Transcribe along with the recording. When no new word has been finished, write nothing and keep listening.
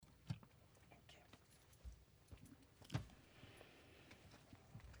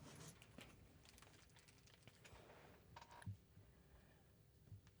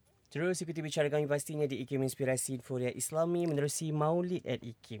Terus ikuti bicara kami pastinya di IKIM Inspirasi Inforia Islami menerusi Maulid at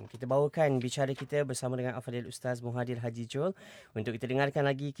IKIM. Kita bawakan bicara kita bersama dengan Al-Fadhil Ustaz Muhadir Haji Jol untuk kita dengarkan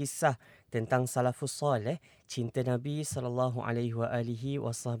lagi kisah tentang salafus soleh, cinta Nabi sallallahu alaihi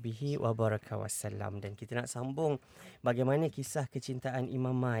wasallam, dan kita nak sambung bagaimana kisah kecintaan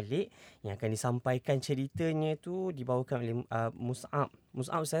Imam Malik yang akan disampaikan ceritanya tu dibawakan oleh Mus'ab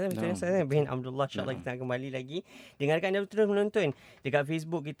Ustaz, betul Ustaz bin Abdullah. InsyaAllah kita akan kembali lagi. Dengarkan dan terus menonton dekat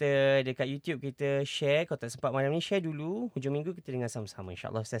Facebook kita, dekat YouTube kita, share. Kalau tak sempat malam ni, share dulu. Hujung minggu kita dengar sama-sama.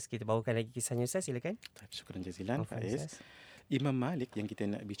 InsyaAllah Ustaz, kita bawakan lagi kisahnya Ustaz, silakan. Syukran jazilan Faiz. Imam Malik yang kita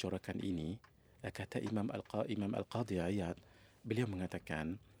nak bicarakan ini, kata Imam Al-Qadhi Iyad, beliau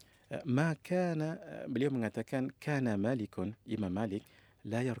mengatakan kana Malikun, Imam Malik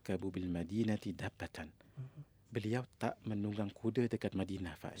la yarkabu bil madinati dabbatan. Beliau tak menunggang kuda dekat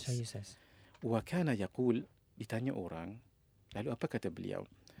Madinah, Faiz. Saya Ustaz. Wa kana yaqul, ditanya orang, lalu apa kata beliau?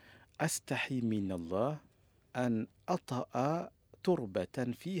 Astahi minallah an ata'a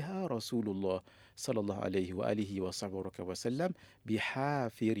turbatan fiha Rasulullah sallallahu alaihi wa alihi wasallam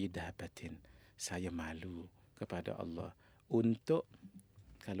bihafiri dabatin. Saya malu kepada Allah untuk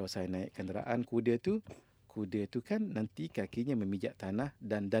kalau saya naik kenderaan kuda tu kan nanti kakinya memijak tanah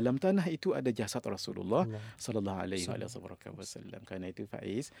dan dalam tanah itu ada jasad Rasulullah sallallahu alaihi wasallam. Kerana itu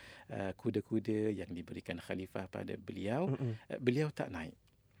Faiz, kuda-kuda yang diberikan khalifah pada beliau, beliau tak naik.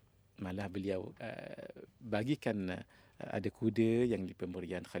 Malah beliau bagikan ada kuda yang di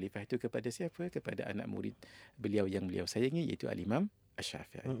pemberian khalifah itu kepada siapa? Kepada anak murid beliau yang beliau sayangi, iaitu Al-Imam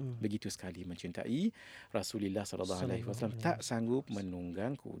Asy-Syafi'i. Begitu sekali mencintai Rasulullah sallallahu alaihi wasallam, tak sanggup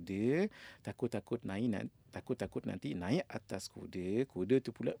menunggang kuda, takut nanti naik atas kuda tu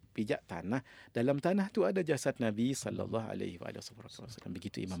pula pijak tanah. Dalam tanah tu ada jasad Nabi sallallahu alaihi wasallam.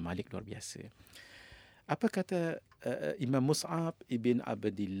 Begitu Imam Malik, luar biasa. Apa kata Imam Mus'ab ibn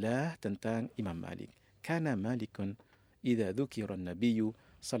Abdillah tentang Imam Malik? Kana Malikun idza dzukira an-nabiyyu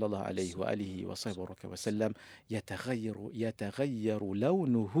sallallahu alaihi wa alihi wasallam yataghayyaru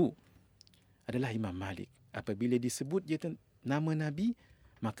launuhu. Adalah Imam Malik, apabila disebut dia nama Nabi,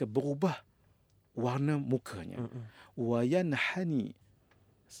 maka berubah warna mukanya. Wa yanhani,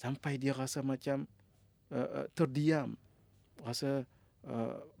 sampai dia rasa macam terdiam, rasa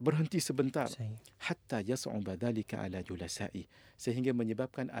berhenti sebentar. Hatta yas'uba dhalika ala julasai, sehingga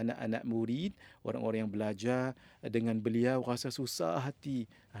menyebabkan anak-anak murid, orang-orang yang belajar dengan beliau rasa susah hati.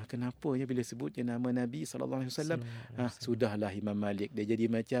 Kenapa ya bila sebutnya nama Nabi sallallahu alaihi wasallam? Sudahlah Imam Malik, dia jadi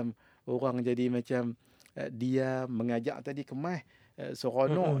macam orang, jadi macam dia mengajak tadi kemas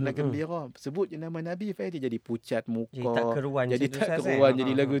seronok dan gembira, sebut je nama Nabi, dia jadi pucat muka, jadi tak keruan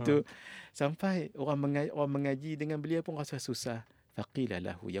jadi lagu tu. Sampai orang mengaji dengan beliau pun rasa susah. Faqila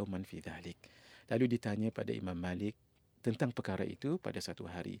lahu yawman fi dhalik, lalu ditanya pada Imam Malik tentang perkara itu pada satu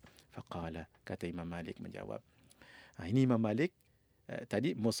hari. Faqala, kata Imam Malik menjawab. Ini Imam Malik.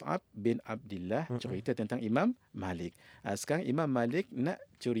 Tadi Mus'ab bin Abdillah cerita tentang Imam Malik. Sekarang Imam Malik nak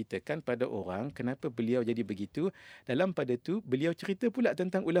ceritakan pada orang kenapa beliau jadi begitu. Dalam pada tu beliau cerita pula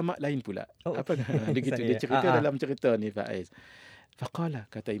tentang ulama lain pula. Apa begitu dia cerita dalam cerita ni, Faiz.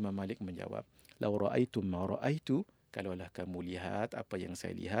 Faqala, kata Imam Malik menjawab, law ra'aitum ma ra'aitu, kalaulah kamu lihat apa yang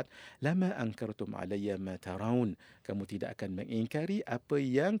saya lihat, lama angkartum alayya ma taraun, kamu tidak akan mengingkari apa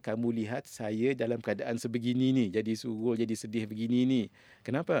yang kamu lihat saya dalam keadaan sebegini ni, jadi surul, jadi sedih begini ni.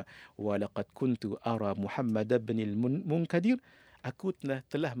 Kenapa? Walaqad kuntu ara Muhammad bin al-Munkadir, aku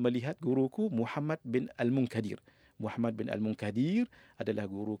telah melihat guruku Muhammad bin al-Munkadir. Muhammad bin al-Munkadir adalah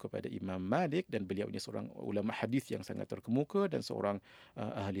guru kepada Imam Malik, dan beliau ini seorang ulama hadis yang sangat terkemuka dan seorang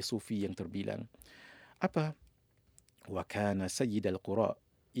ahli sufi yang terbilang. Apa? Wa kana sayyid al-qura,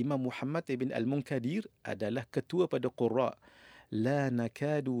 Imam Muhammad bin al-Munkadir adalah ketua pada qura. La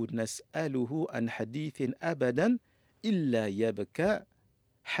nakadu nas'aluhu an hadithin abadan illa yabka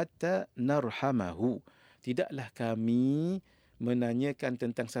hatta narhamahu. Tidaklah kami menanyakan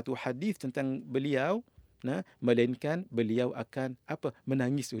tentang satu hadis tentang beliau, melainkan beliau akan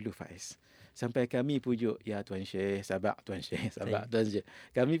menangis dulu, Faiz. Sampai kami pujuk, ya Tuan Syekh, sabar Tuan Syekh, sabar Tuan Syekh.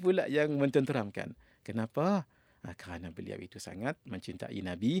 Kami pula yang mententeramkan. Kenapa? Kerana beliau itu sangat mencintai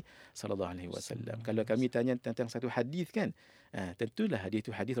Nabi sallallahu alaihi wasallam. Kalau kami tanya tentang satu hadis kan, tentulah hadis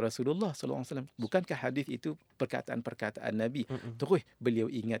itu hadis Rasulullah sallallahu alaihi wasallam. Bukankah hadis itu perkataan-perkataan Nabi? Terus beliau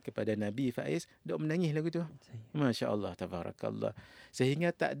ingat kepada Nabi, Faiz, dok menangis lagu tu. Masya-Allah, tabarakallah.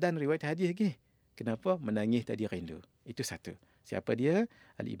 Sehingga tak dan riwayat hadis lagi. Kenapa? Menangis tadi rindu. Itu satu. Siapa dia?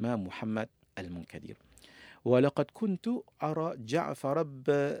 Al-Imam Muhammad al-Munkadir. Walaqad kuntu ara Ja'far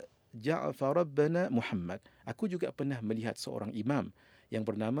bin Muhammad. Aku juga pernah melihat seorang imam yang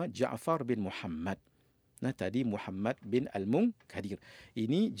bernama Ja'far bin Muhammad. Nah, tadi Muhammad bin Al-Munkadir.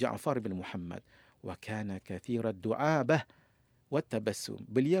 Ini Ja'far bin Muhammad. Wa kana kathira du'abah wa tabassum.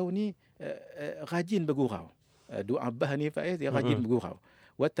 Beliau ni rajin bergurau. Du'abah ni Faiz, dia rajin bergurau.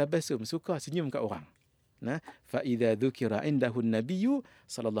 Wa tabassum, suka senyum kat orang. Nah, fa idza dzukira indahu an-nabiyyu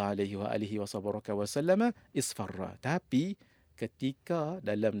sallallahu alaihi wasallam isfarra. Tapi ketika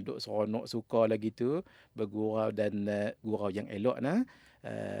dalam duk seronok suka lagi tu bergurau dan gurau yang elok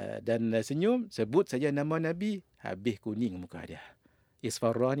dan senyum, sebut saja nama Nabi, habis kuning muka dia.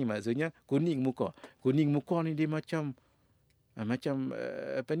 Isfarra ni maksudnya kuning muka. Kuning muka ni dia macam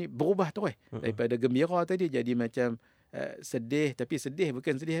berubah terus. Daripada gembira tadi jadi macam sedih, tapi sedih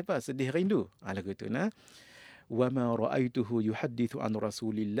bukan sedih apa? Sedih rindu. Lagu tu wa ma ra'aituhu yuhaddithu an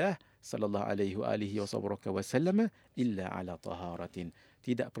Rasulillah sallallahu alaihi wasallam illa ala taharatin.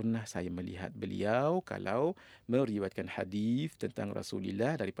 Tidak pernah saya melihat beliau kalau meriwayatkan hadis tentang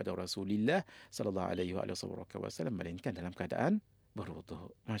Rasulullah daripada Rasulullah sallallahu alaihi wasallam melainkan dalam keadaan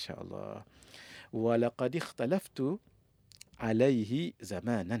berwuduk. Masya-Allah. Wa laqad ikhtalaftu alaihi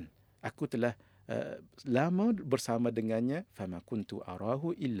zamanan. Aku telah lama bersama dengannya, fama kuntu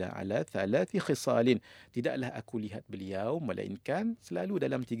arahu illa ala thalathi khisalin. Tidaklah aku lihat beliau melainkan selalu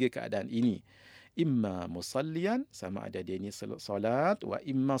dalam 3 keadaan ini. Imma musallian, sama ada dia ni solat, wa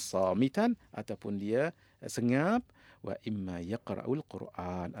imma samitan, ataupun dia sengap, wa imma yaqra'ul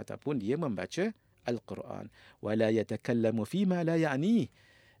Quran, ataupun dia membaca Al-Quran. Wa la yatakallamu fima la ya'ni.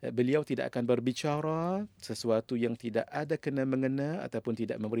 Beliau tidak akan berbicara sesuatu yang tidak ada kena mengena ataupun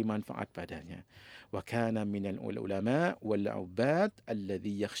tidak memberi manfaat padanya. Wa kana minal ulama wal ubad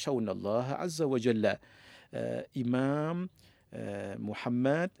alladhi yakhshawna Allah azza wa jalla. Imam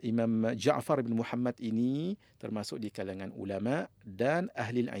Ja'far bin Muhammad ini termasuk di kalangan ulama dan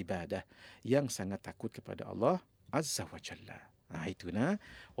ahli ibadah yang sangat takut kepada Allah azza wa jalla. Itu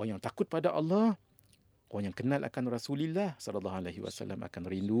orang yang takut pada Allah, orang yang kenal akan Rasulullah sallallahu alaihi wasallam akan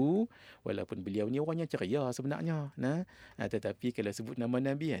rindu, walaupun beliau ni orang yang ceria sebenarnya. Tetapi kalau sebut nama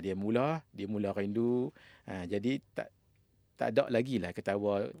Nabi, dia mula rindu. Jadi tak ada lagi lah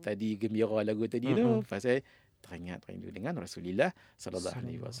ketawa tadi, gembira lagu tadi tu, pasal teringat rindu dengan Rasulullah sallallahu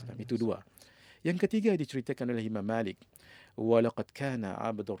alaihi wasallam. Itu 2. Yang ketiga diceritakan oleh Imam Malik, wa laqad kana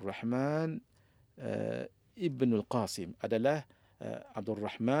Abdul Rahman ibn al-Qasim, adalah Abdul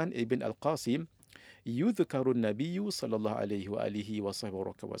Rahman ibn al-Qasim, yudhkarun nabiyyu sallallahu alaihi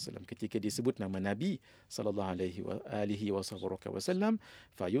wasallam, ketika disebut nama Nabi sallallahu alaihi wasallam,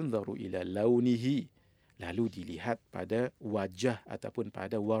 fayunzaru ila launihi, lalu dilihat pada wajah ataupun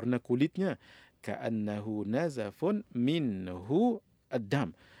pada warna kulitnya, ka'annahu nazafun minhu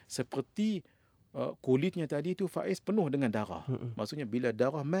ad-dam, seperti kulitnya tadi tu Faiz penuh dengan darah. Maksudnya bila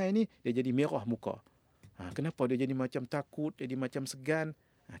darah mai ni dia jadi merah muka. Kenapa dia jadi macam takut, jadi macam segan?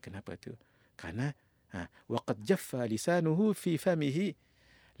 Kenapa tu? Kerana waqad jaffa lisanuhu fi famihi,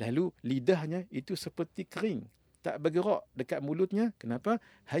 lalu lidahnya itu seperti kering, tak bergerak dekat mulutnya. Kenapa?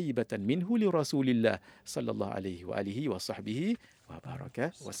 Haibatan minhu li Rasulillah sallallahu alaihi wasallam.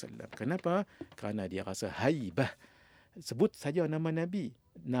 Kenapa? Kerana dia rasa haibah. Sebut saja nama Nabi,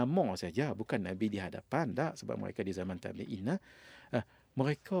 nama saja, bukan Nabi di hadapan, tak, sebab mereka di zaman tabi'in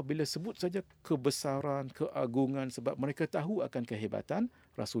mereka bila sebut saja kebesaran, keagungan, sebab mereka tahu akan kehebatan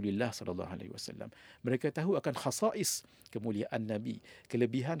Rasulullah sallallahu alaihi wasallam. Mereka tahu akan khasais, kemuliaan Nabi,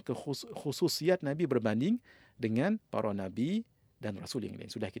 kelebihan khususiat Nabi berbanding dengan para nabi dan rasul yang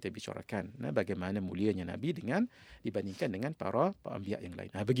lain. Sudah kita bicarakan bagaimana mulianya Nabi dibandingkan dengan para anbiya yang lain.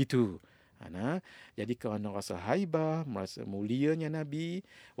 Begitu. Jadi kerana rasa haibah, merasa mulianya Nabi,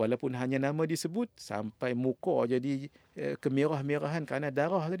 walaupun hanya nama disebut, sampai muka jadi kemerah-merahan kerana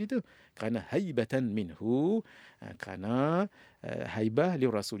darah tadi tu, kerana haibatan minhu, kerana haibah li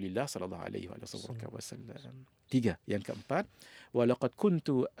Rasulillah sallallahu alaihi wasallam. 3. Yang keempat, walaqad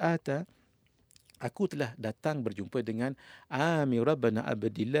kuntu aku telah datang berjumpa dengan Amir bin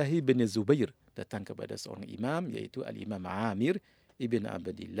Abdillah bin Zubair, datang kepada seorang imam, iaitu al-Imam Amir ibn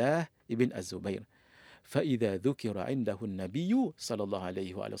Abdillah ibn Az-Zubair. Fa idza dzukira indahu an-nabiyyu sallallahu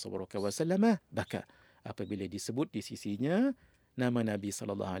alaihi wasallam baka. Apabila disebut di sisinya nama Nabi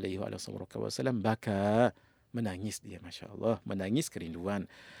sallallahu alaihi wasallam, baka, menangis dia, masya-Allah, menangis kerinduan,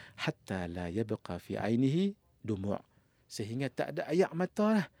 hatta la yabqa fi ainihi dumu', sehingga tak ada air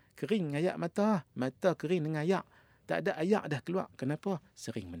mata dah, kering air mata kering dengan air, tak ada air dah keluar. Kenapa?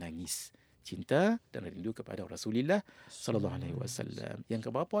 Sering menangis, cinta dan rindu kepada Rasulullah sallallahu alaihi wasallam. Yang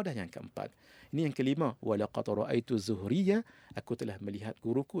keberapa dah? Yang keempat. Ini yang kelima, wa laqad ra'aitu Zuhriyya, aku telah melihat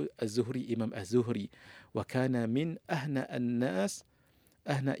guruku Az-Zuhri, Imam Az-Zuhri, wa kana min ahna'in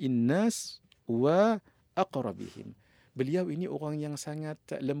nas wa aqrabihim. beliau ini orang yang sangat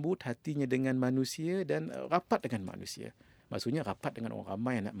lembut hatinya dengan manusia dan rapat dengan manusia. Maksudnya rapat dengan orang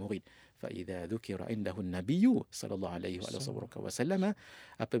ramai anak murid. Fa idza dzukira indahu an-nabiyyu sallallahu alaihi wasallam,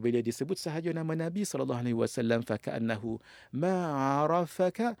 apabila disebut sahaja nama Nabi sallallahu alaihi wasallam, fa ka'annahu ma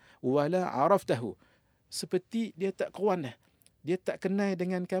 'arafaka wa la 'araftahu. Seperti dia tak kawan dah. Dia tak kenal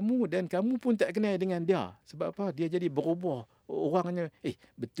dengan kamu dan kamu pun tak kenal dengan dia. Sebab apa? Dia jadi berubah orangnya.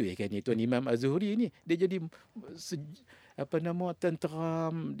 Betul ya kan ni Tuan Imam Az-Zuhri ni. Dia jadi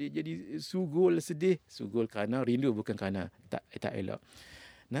tenteram, dia jadi sugul, sedih. Sugul kerana rindu, bukan kerana tak elok.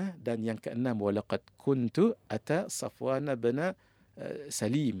 Nah, dan yang keenam, walaqad kuntu ata Safwan bin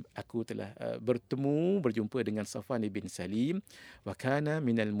Salim. Aku telah berjumpa dengan Safwan bin Salim. Wa kana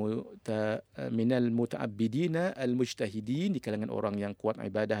minal muta'abbidina al-mujtahidin, di kalangan orang yang kuat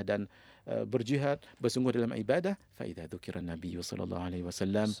ibadah dan berjihad, bersungguh dalam ibadah. Fa idza dzukira Nabi sallallahu alaihi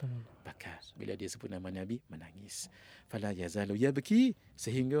wasallam baka. Bila dia sebut nama Nabi, menangis. Fala yazalu yabki,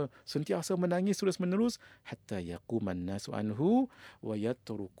 sehingga sentiasa menangis terus-menerus, hatta yaquman nasu anhu wa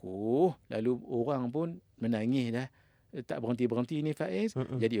yatrukuh. Lalu orang pun menangis dah, tak berhenti-berhenti ni Faiz.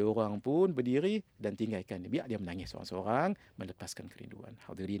 Jadi orang pun berdiri dan tinggalkan dia. Biar dia menangis seorang-seorang, melepaskan kerinduan.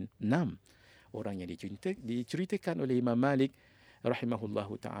 Hadirin, 6 orang yang diceritakan oleh Imam Malik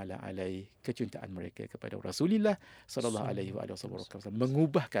rahimahullahu ta'ala alaih, kecintaan mereka kepada Rasulullah sallallahu alaihi wasallam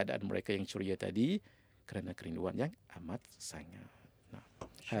mengubah keadaan mereka yang ceria tadi kerana kerinduan yang amat sangat.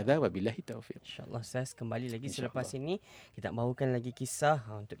 Hadza wabillahi taufiq. InsyaAllah Ustaz, kembali lagi selepas ini kita bawakan lagi kisah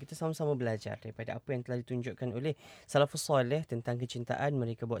untuk kita sama-sama belajar daripada apa yang telah ditunjukkan oleh salafus soleh tentang kecintaan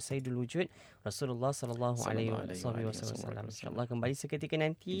mereka buat Sayyidul Wujud Rasulullah sallallahu alaihi wasallam. InsyaAllah kembali seketika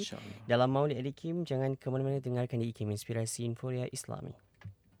nanti dalam Maulid Al-Hikam. Jangan ke mana-mana, dengarkan di IKIM Inspirasi Inforia Islami.